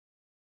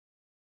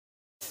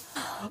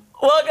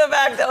Welcome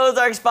back to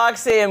Ozarks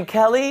Fox AM.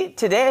 Kelly,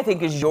 today I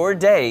think is your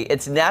day.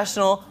 It's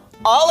National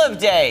Olive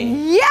Day.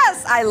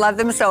 Yes, I love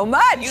them so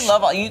much.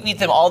 You eat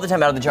them all the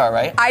time out of the jar,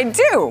 right? I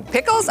do.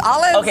 Pickles,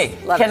 olives. Okay,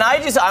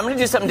 I'm gonna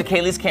do something to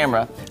Kaylee's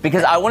camera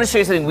because I want to show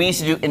you something we used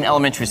to do in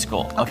elementary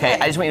school. Okay,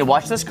 I just want you to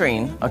watch the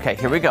screen. Okay,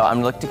 here we go.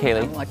 I'm gonna look to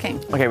Kaylee. I'm looking.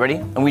 Okay, ready?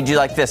 And we do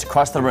like this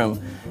across the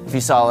room. If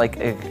you saw like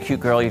a cute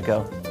girl, you'd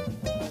go.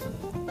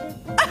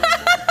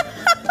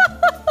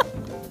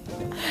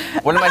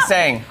 What am I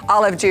saying?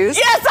 Olive juice.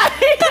 Yes, I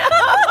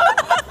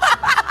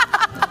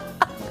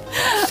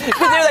know.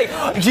 They're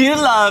like, do you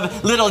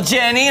love little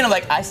Jenny? And I'm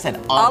like, I said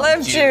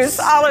olive juice.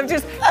 Olive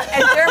juice.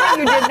 And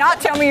Jeremy, you did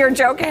not tell me your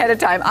joke ahead of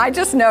time. I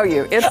just know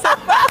you. It's so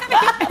funny.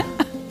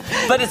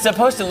 But it's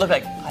supposed to look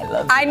like I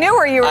love you. I knew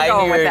where you were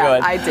going with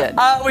that. I did.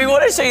 We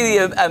want to show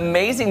you the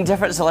amazing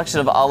different selection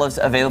of olives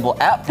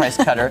available at Price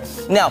Cutter.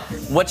 Now,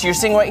 what you're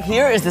seeing right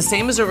here is the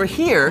same as over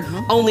here,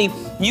 only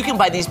you can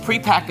buy these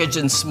prepackaged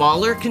in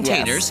smaller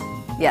containers.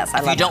 Yes, I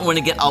love If you don't want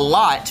to get a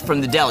lot from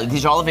the deli.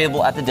 These are all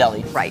available at the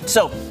deli. Right.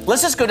 So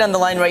let's just go down the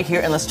line right here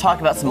and let's talk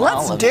about some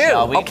olives,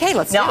 shall we? Okay,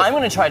 let's Now, do it. I'm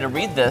going to try to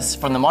read this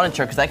from the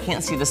monitor because I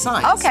can't see the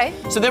signs. Okay.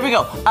 So there we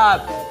go.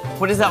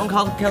 What is that one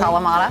called?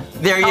 Kalamata.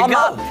 There you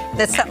go.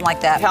 That's something like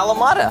that.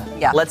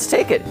 Kalamata. Yeah. Let's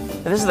take it.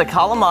 This is the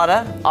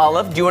Kalamata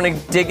olive. Do you want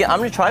to dig in? I'm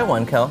going to try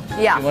one, Kel.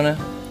 Yeah. Do you want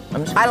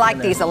to? I like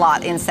these a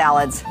lot in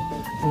salads.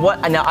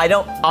 What? Now,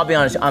 I'll be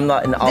honest, I'm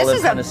not an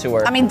olive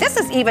connoisseur. I mean, this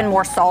is even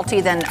more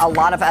salty than a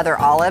lot of other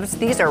olives.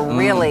 These are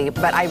really,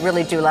 but I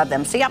really do love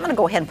them. See, I'm gonna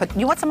go ahead and put,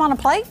 you want some on a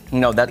plate?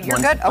 No, that's You're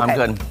good? Okay. I'm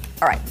good.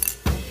 All right.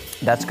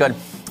 That's good.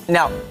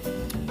 Now,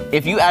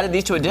 if you added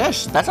these to a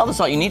dish, that's all the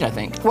salt you need, I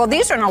think. Well,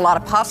 these are in a lot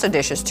of pasta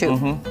dishes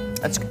too.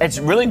 It's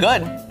really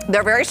good.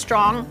 They're very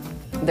strong,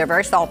 they're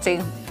very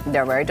salty,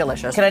 they're very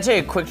delicious. Can I tell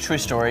you a quick true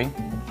story?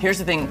 Here's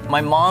the thing,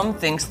 my mom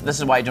thinks this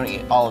is why I don't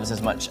eat olives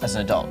as much as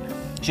an adult.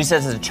 She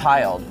says as a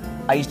child,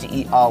 I used to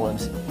eat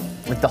olives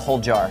with the whole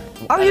jar.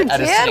 Oh, you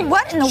did?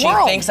 What in the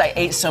world? She thinks I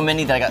ate so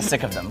many that I got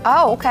sick of them.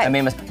 Oh, okay.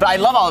 But I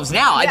love olives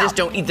now. Yeah. I just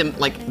don't eat them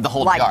like the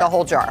whole jar. Like the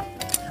whole jar.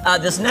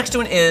 This next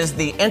one is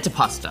the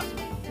antipasta.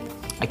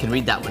 I can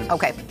read that one.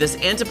 Okay. This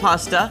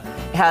antipasta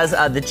has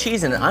the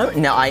cheese in it.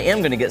 Now I am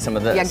going to get some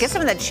of this. Yeah, get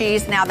some of the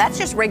cheese. Now that's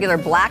just regular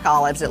black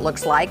olives, it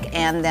looks like,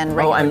 and then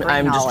regular green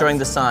I'm olives. destroying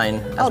the sign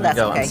as Oh, we that's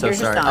go. okay. I'm so Here's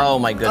your sorry. sign. Oh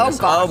my goodness.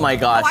 Oh my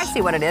gosh. Oh, I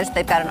see what it is.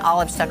 They've got an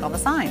olive stuck on the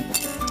sign.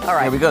 All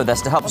right. Here we go.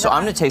 That's to help. So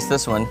I'm going to taste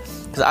this one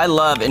because I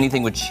love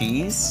anything with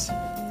cheese.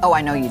 Oh,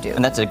 I know you do.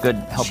 And that's a good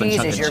helping cheese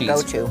chunk is of your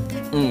cheese.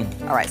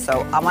 go-to. All right,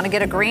 so I'm gonna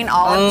get a green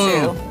olive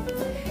too.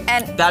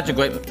 And that's a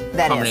great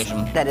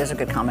combination. That is a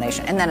good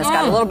combination. And then it's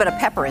got a little bit of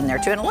pepper in there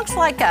too. And it looks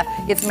like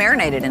it's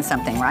marinated in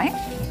something, right?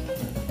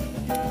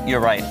 You're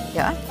right.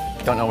 Yeah.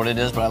 Don't know what it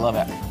is, but I love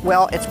it.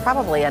 Well, it's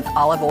probably an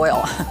olive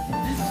oil.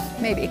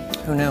 Maybe.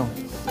 Who knew?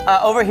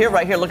 Over here,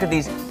 right here, look at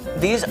these.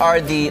 These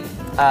are the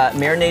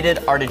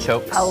marinated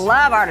artichokes. I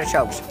love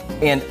artichokes.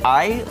 And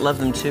I love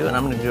them too, and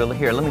I'm gonna do it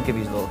here. Let me give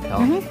you a little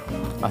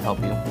help. I'll help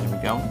you. Here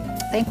we go.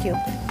 Thank you.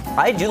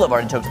 I do love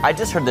artichokes. I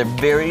just heard they're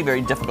very,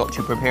 very difficult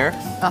to prepare.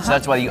 So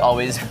that's why you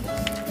always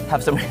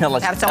have somebody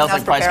else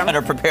like Price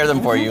Cutter prepare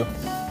them for you.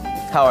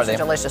 How are they?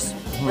 Delicious.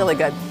 Really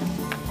good.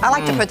 I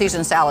like to put these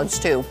in salads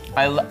too.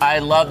 I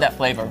love that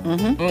flavor.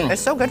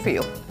 It's so good for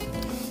you.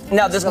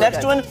 Now this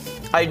next one,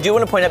 I do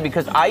want to point out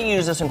because I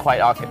use this one quite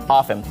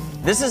often.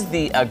 This is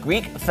the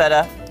Greek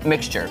feta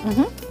mixture.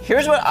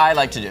 Here's what I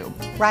like to do.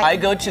 Right. I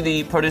go to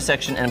the produce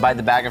section and buy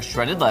the bag of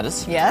shredded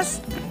lettuce.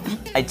 Yes.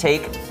 I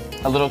take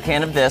a little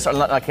can of this, or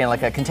not a can,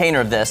 like a container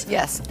of this.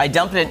 Yes. I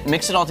dump it,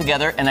 mix it all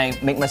together, and I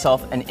make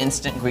myself an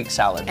instant Greek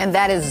salad. And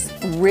that is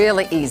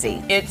really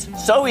easy. It's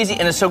so easy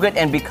and it's so good,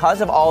 and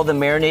because of all the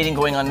marinating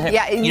going on in here,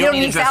 Yeah, you don't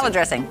need salad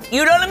dressing.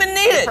 You don't even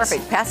need it.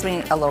 Perfect. Pass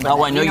me a little bit.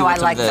 Oh, I know you want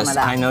I like some of this.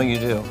 some of that. I know you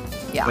do.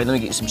 Yeah. Wait, let me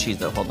get you some cheese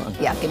though. Hold on.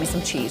 Yeah, give me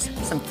some cheese.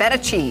 Some feta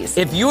cheese.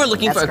 If you are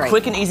looking for a That's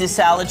quick and easy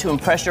salad to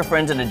impress your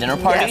friends at a dinner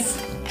party,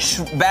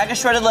 bag of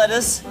shredded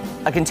lettuce,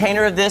 a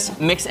container of this,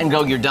 mix and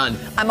go, you're done.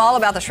 I'm all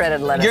about the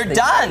shredded lettuce. You're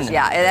done. days.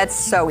 Yeah, that's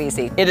so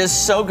easy. It is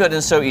so good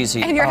and so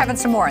easy. And you're having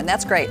some more, and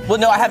that's great. Well,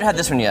 no, I haven't had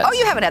this one yet. Oh,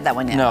 you haven't had that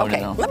one yet? No,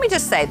 okay. no. Let me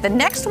just say, the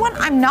next one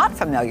I'm not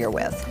familiar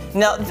with.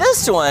 Now,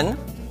 this one,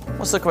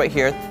 let's look right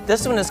here.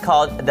 This one is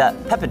called the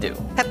Peppadew.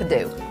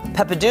 Peppadew.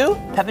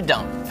 Peppadew?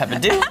 Peppadone.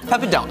 Peppadew?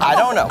 Peppadone. I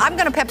don't know. I'm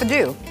gonna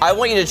Peppadew. I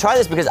want you to try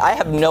this because I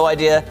have no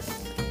idea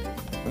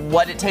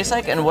what it tastes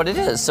like and what it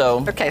is,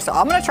 so. Okay, so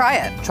I'm gonna try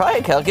it. Try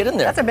it, Kel. Get in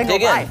there. That's a big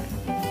Dig old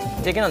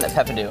in. Dig in on that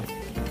Peppadew.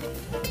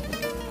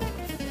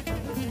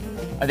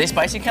 Are they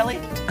spicy, Kelly?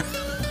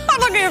 I'm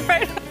looking at your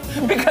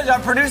face. Because our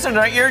producer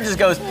right here just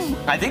goes,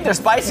 I think they're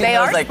spicy. They and I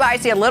are was like,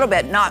 spicy a little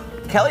bit, not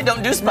Kelly,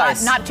 don't do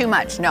spice. not too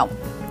much, no.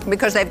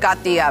 Because they've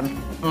got the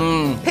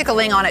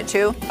pickling on it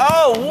too.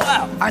 Oh,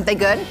 wow. Aren't they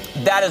good?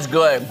 That is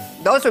good.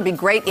 Those would be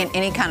great in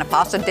any kind of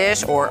pasta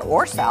dish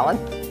or salad.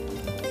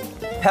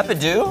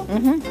 Peppadew?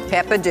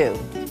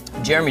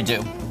 Peppadew. Jeremy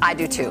do. I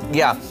do too.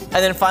 Yeah. And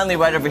then finally,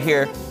 right over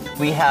here,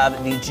 we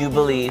have the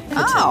Jubilee Pudding.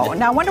 Oh,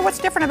 now I wonder what's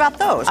different about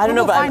those. I don't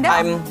know, but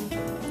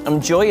I'm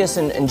joyous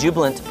and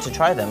jubilant to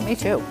try them. Me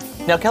too.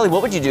 Now, Kelly,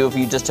 what would you do if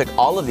you just took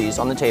all of these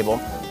on the table,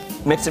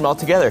 mixed them all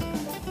together?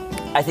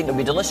 I think it would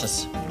be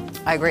delicious.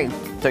 I agree.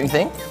 Don't you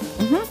think?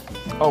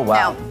 Mm-hmm. Oh,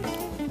 wow. Now,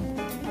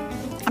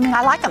 I mean,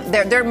 I like them.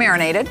 They're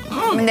marinated.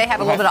 I mean, they have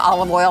a little bit of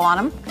olive oil on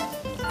them.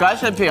 Guys,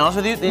 to be honest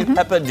with you, these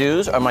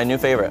Peppadews are my new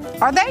favorite.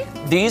 Are they?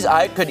 These,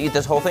 I could eat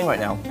this whole thing right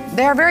now.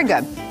 They are very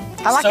good.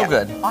 I like So it.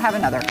 good. I'll have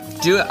another.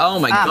 Oh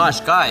my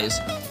gosh, guys.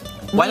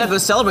 Why not go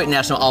celebrate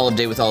National Olive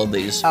Day with all of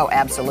these? Oh,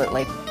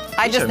 absolutely.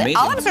 These are amazing.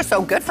 Olives are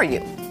so good for you.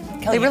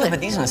 Kelly, they really you could put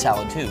these in a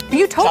salad too.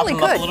 You totally Chop them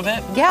could. up a little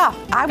bit. Yeah,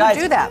 I Guys,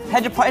 would do that.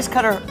 Head to Price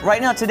Cutter right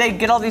now today.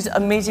 Get all these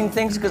amazing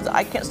things because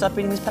I can't stop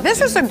eating these Peppadews.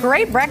 This is a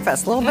great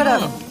breakfast. A little bit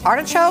of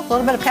artichoke, a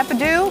little bit of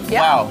Peppadew.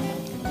 Yeah.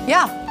 Wow.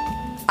 Yeah.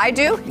 I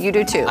do. You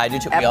do too. I do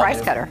too. At We all Price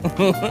do. Cutter.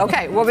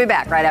 Okay, we'll be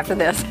back right after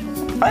this.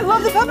 I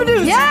love the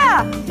Peppadews.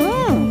 Yeah.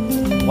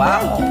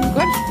 Wow.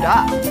 Good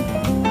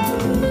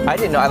stuff. I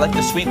didn't know. I like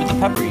the sweet with the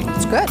peppery.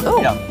 It's good. Ooh.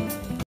 Yeah.